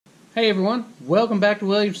Hey everyone, welcome back to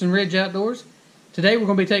Williamson Ridge Outdoors. Today we're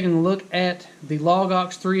going to be taking a look at the Log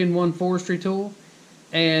Ox 3-in-1 forestry tool.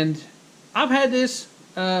 And I've had this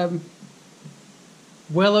well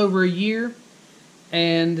over a year,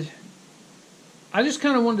 and I just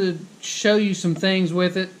kind of wanted to show you some things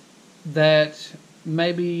with it that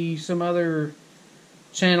maybe some other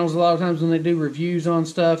channels, a lot of times when they do reviews on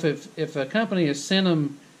stuff, if a company has sent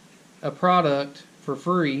them a product for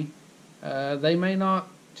free, they may not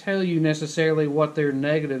tell you necessarily what their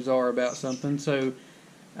negatives are about something. So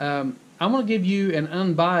I'm going to give you an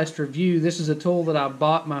unbiased review. This is a tool that I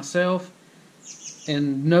bought myself,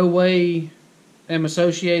 in no way am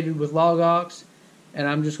associated with Log Ox, and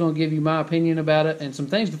I'm just going to give you my opinion about it and some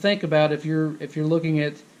things to think about if you're looking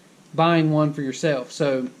at buying one for yourself.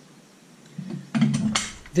 So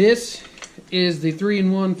this is the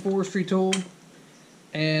 3-in-1 forestry tool,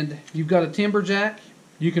 and you've got a timber jack.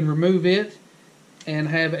 You can remove it and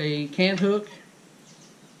have a cant hook,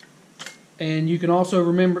 and you can also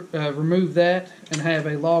remove that and have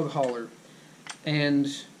a log hauler. And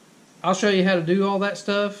I'll show you how to do all that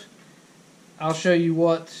stuff. I'll show you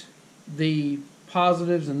what the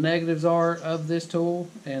positives and negatives are of this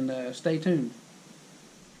tool, and stay tuned.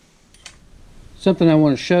 Something I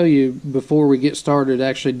want to show you before we get started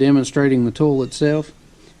actually demonstrating the tool itself.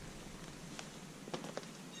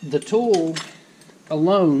 The tool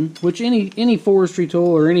alone, which any forestry tool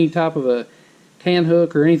or any type of a can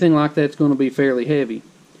hook or anything like that's going to be fairly heavy.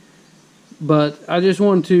 But I just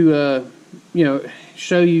wanted to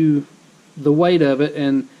show you the weight of it,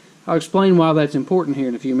 and I'll explain why that's important here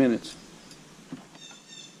in a few minutes.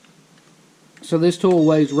 So this tool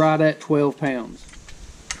weighs right at 12 pounds.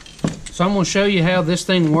 So I'm going to show you how this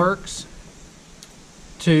thing works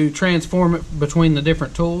to transform it between the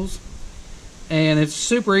different tools. And it's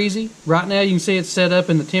super easy. Right now you can see it's set up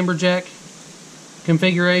in the timber jack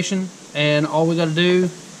configuration, and all we got to do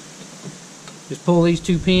is pull these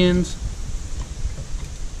two pins,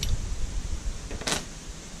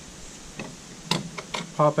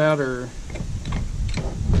 pop out our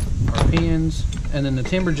pins, and then the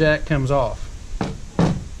timber jack comes off,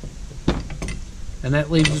 and that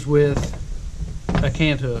leaves us with a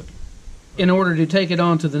cant hook. In order to take it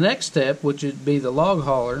on to the next step, which would be the log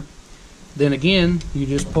hauler, then again, you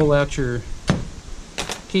just pull out your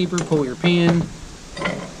keeper, pull your pin,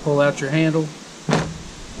 pull out your handle,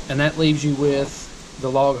 and that leaves you with the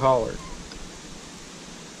log hauler.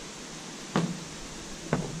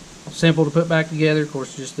 Simple to put back together, of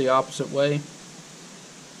course, just the opposite way.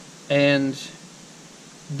 And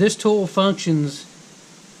this tool functions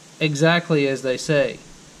exactly as they say.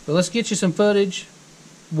 But let's get you some footage.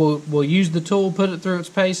 We'll use the tool, put it through its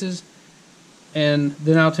paces, and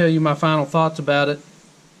then I'll tell you my final thoughts about it.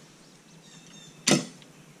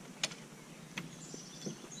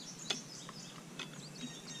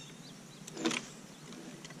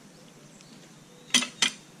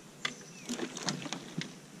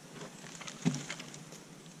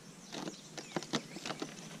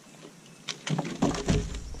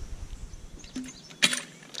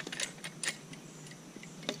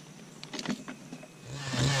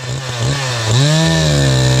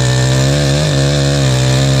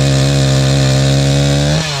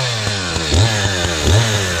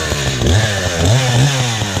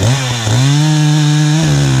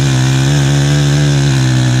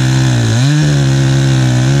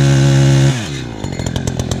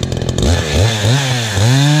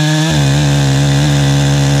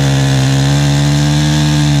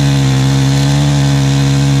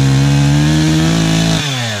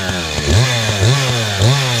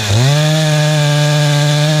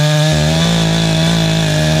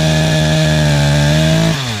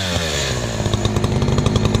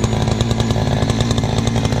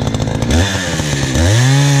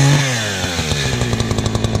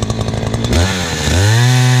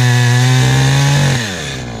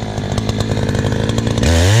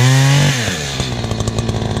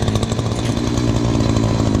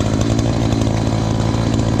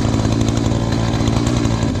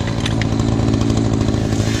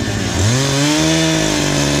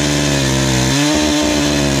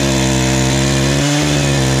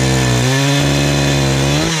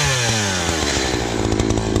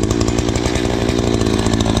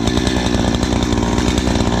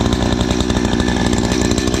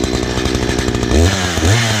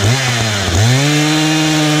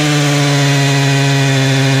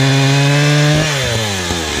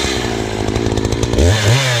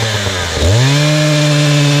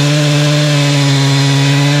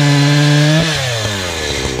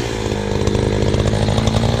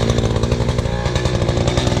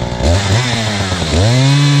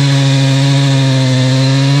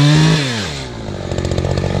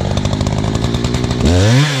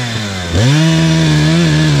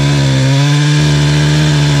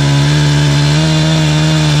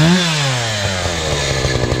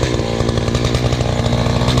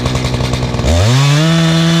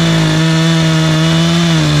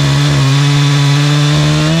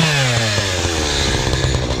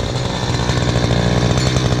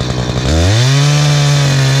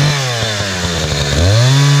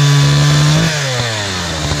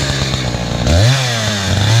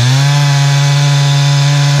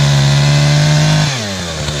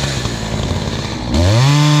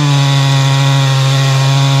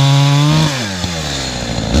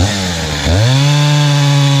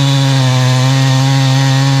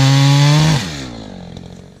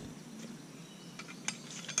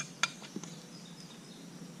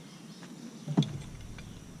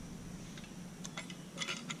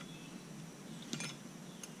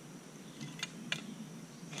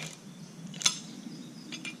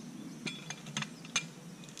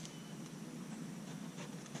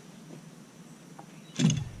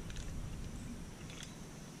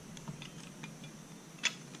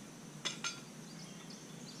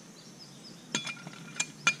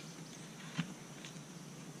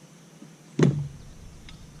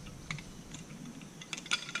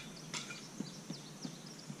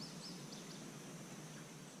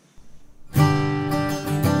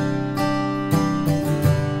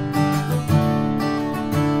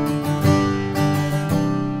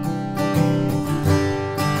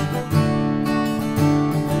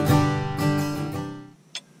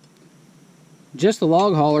 just the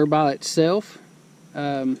log hauler by itself,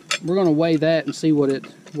 we're going to weigh that and see what it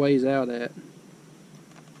weighs out at.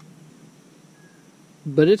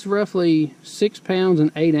 But it's roughly 6 pounds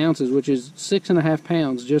and 8 ounces, which is 6.5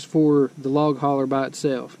 pounds just for the log hauler by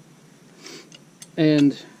itself.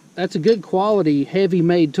 And that's a good quality, heavy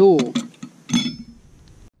made tool.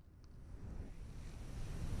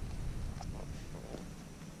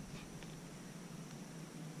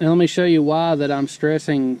 And let me show you why that I'm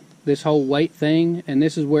stressing this whole weight thing, and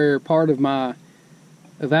this is where part of my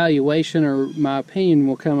evaluation or my opinion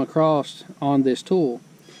will come across on this tool.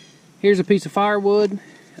 Here's a piece of firewood.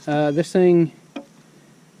 This thing,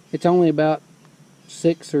 it's only about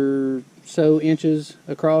 6 or so inches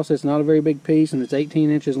across. It's not a very big piece, and it's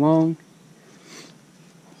 18 inches long.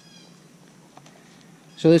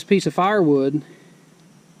 So this piece of firewood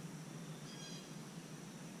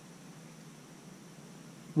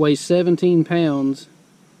weighs 17 pounds,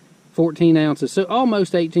 14 ounces, so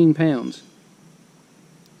almost 18 pounds.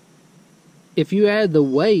 If you add the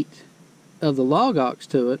weight of the log ox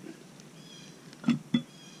to it,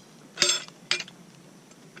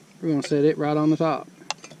 we're going to set it right on the top.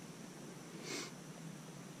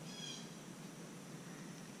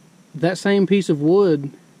 That same piece of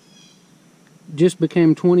wood just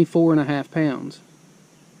became 24.5 pounds.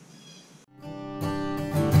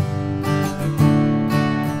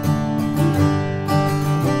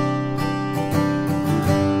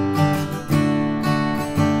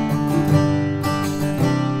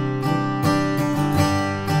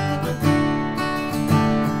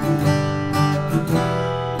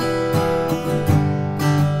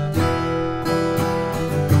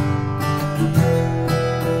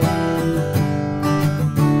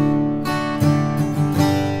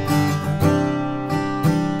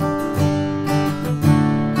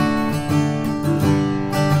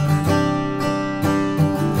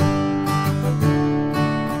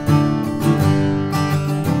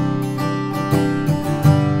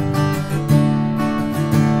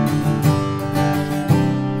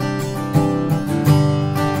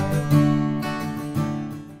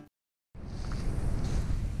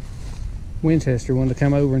 Winchester wanted to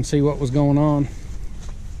come over and see what was going on.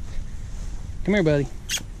 Come here, buddy.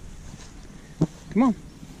 Come on.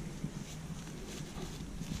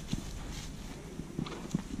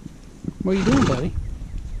 What are you doing, buddy?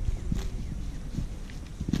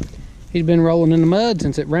 He's been rolling in the mud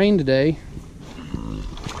since it rained today,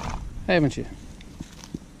 haven't you?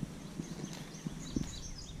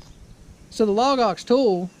 So the log ox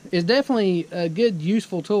tool is definitely a good,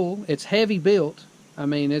 useful tool. It's heavy built. I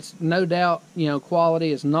mean, it's no doubt, you know,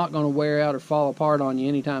 quality. It's not going to wear out or fall apart on you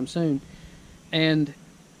anytime soon. And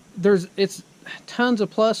it's tons of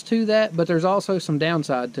plus to that, but there's also some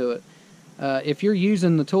downside to it. If you're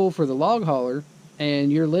using the tool for the log hauler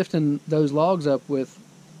and you're lifting those logs up with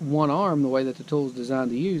one arm, the way that the tool is designed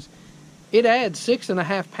to use, it adds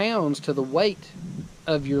 6.5 pounds to the weight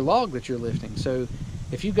of your log that you're lifting. So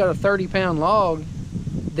if you've got a 30-pound log,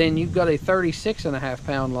 then you've got a 36.5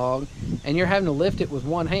 pound log, and you're having to lift it with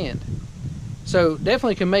one hand. So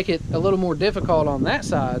definitely can make it a little more difficult on that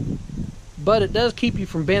side, but it does keep you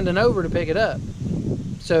from bending over to pick it up.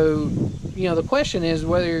 So, you know, the question is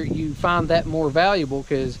whether you find that more valuable,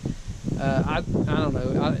 because I don't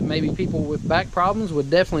know, maybe people with back problems would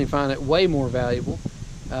definitely find it way more valuable.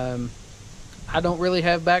 I don't really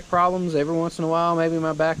have back problems. Every once in a while maybe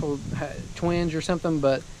my back will twinge or something,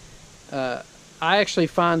 but I actually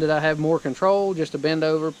find that I have more control just to bend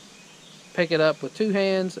over, pick it up with two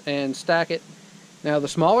hands, and stack it. Now the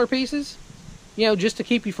smaller pieces, you know, just to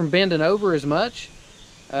keep you from bending over as much,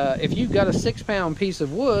 if you've got a 6-pound piece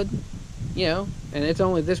of wood, you know, and it's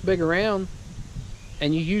only this big around,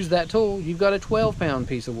 and you use that tool, you've got a 12-pound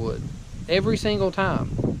piece of wood every single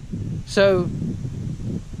time. So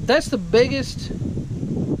that's the biggest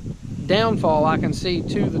downfall I can see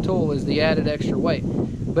to the tool, is the added extra weight.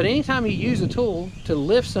 But anytime you use a tool to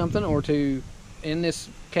lift something, or to, in this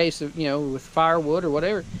case of, you know, with firewood or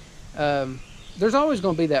whatever, there's always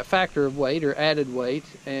going to be that factor of weight or added weight,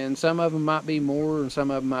 and some of them might be more and some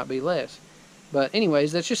of them might be less. But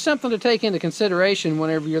anyways, that's just something to take into consideration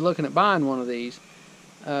whenever you're looking at buying one of these.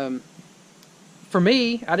 For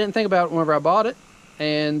me, I didn't think about it whenever I bought it,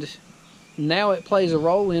 and now it plays a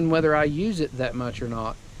role in whether I use it that much or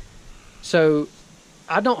not. So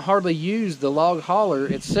I don't hardly use the log hauler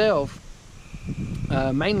itself,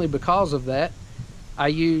 mainly because of that. I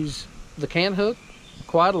use the can hook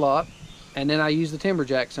quite a lot, and then I use the timber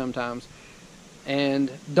jack sometimes,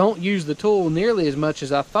 and don't use the tool nearly as much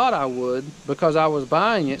as I thought I would, because I was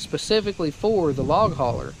buying it specifically for the log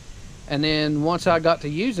hauler. And then once I got to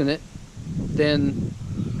using it, then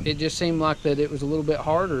it just seemed like that it was a little bit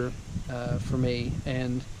harder for me.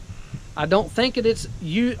 And I don't think it's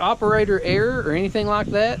operator error or anything like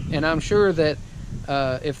that. And I'm sure that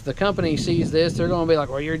if the company sees this, they're going to be like,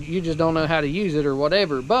 well, you just don't know how to use it or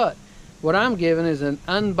whatever. But what I'm giving is an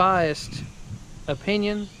unbiased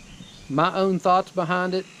opinion, my own thoughts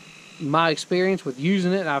behind it, my experience with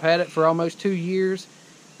using it. I've had it for almost 2 years.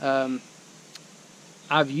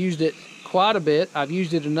 I've used it quite a bit. I've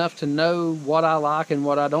used it enough to know what I like and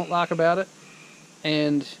what I don't like about it.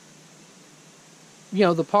 And, you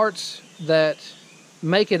know, the parts that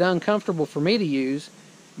make it uncomfortable for me to use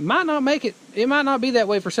might not make it, it might not be that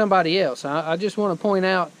way for somebody else. I just want to point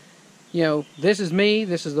out, you know, this is me,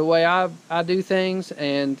 this is the way I do things,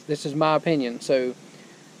 and this is my opinion. So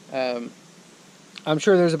I'm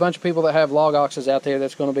sure there's a bunch of people that have log oxes out there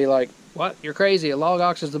that's going to be like, what, you're crazy, a log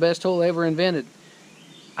ox is the best tool ever invented.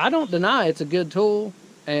 I don't deny it's a good tool,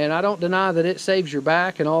 and I don't deny that it saves your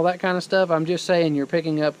back and all that kind of stuff. I'm just saying you're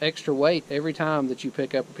picking up extra weight every time that you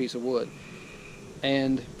pick up a piece of wood.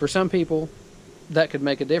 And for some people, that could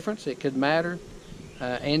make a difference. It could matter.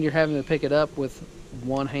 And you're having to pick it up with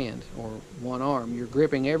one hand or one arm. You're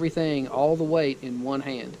gripping everything, all the weight in one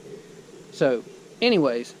hand. So,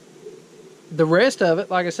 anyways, the rest of it,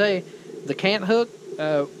 like I say, the cant hook,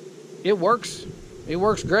 it works. It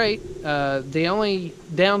works great. The only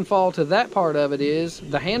downfall to that part of it is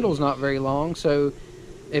the handle's not very long. So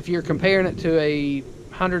if you're comparing it to a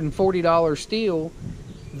 $140 steel,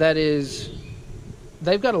 that is,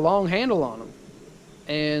 they've got a long handle on them.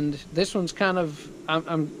 And this one's kind of,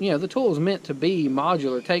 you know, the tool is meant to be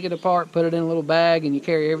modular. Take it apart, put it in a little bag, and you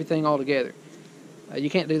carry everything all together. You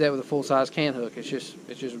can't do that with a full-size cant hook. It's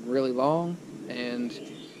just really long and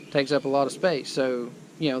takes up a lot of space. So,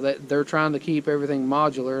 you know, that they're trying to keep everything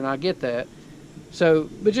modular, and I get that. So,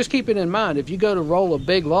 but just keep it in mind, if you go to roll a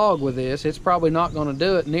big log with this, it's probably not going to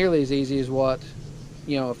do it nearly as easy as what,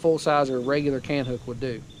 you know, a full-size or regular cant hook would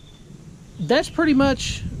do. That's pretty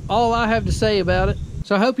much all I have to say about it.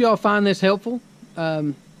 So I hope you all find this helpful.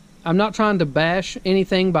 I'm not trying to bash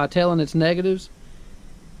anything by telling its negatives.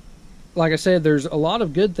 Like I said, there's a lot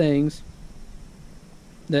of good things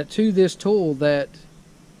that to this tool that,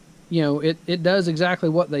 you know, it does exactly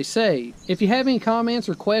what they say. If you have any comments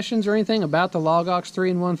or questions or anything about the Logox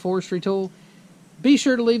 3-in-1 forestry tool, be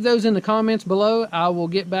sure to leave those in the comments below. I will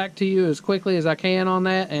get back to you as quickly as I can on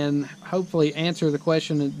that and hopefully answer the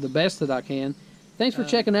question the best that I can. Thanks for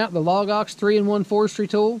checking out the Logox 3-in-1 forestry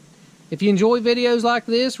tool. If you enjoy videos like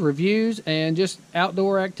this, reviews, and just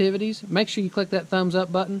outdoor activities, make sure you click that thumbs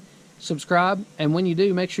up button, subscribe, and when you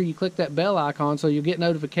do, make sure you click that bell icon so you'll get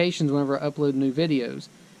notifications whenever I upload new videos.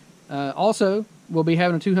 Also, we'll be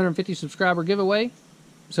having a 250 subscriber giveaway,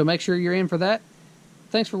 so make sure you're in for that.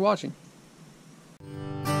 Thanks for watching.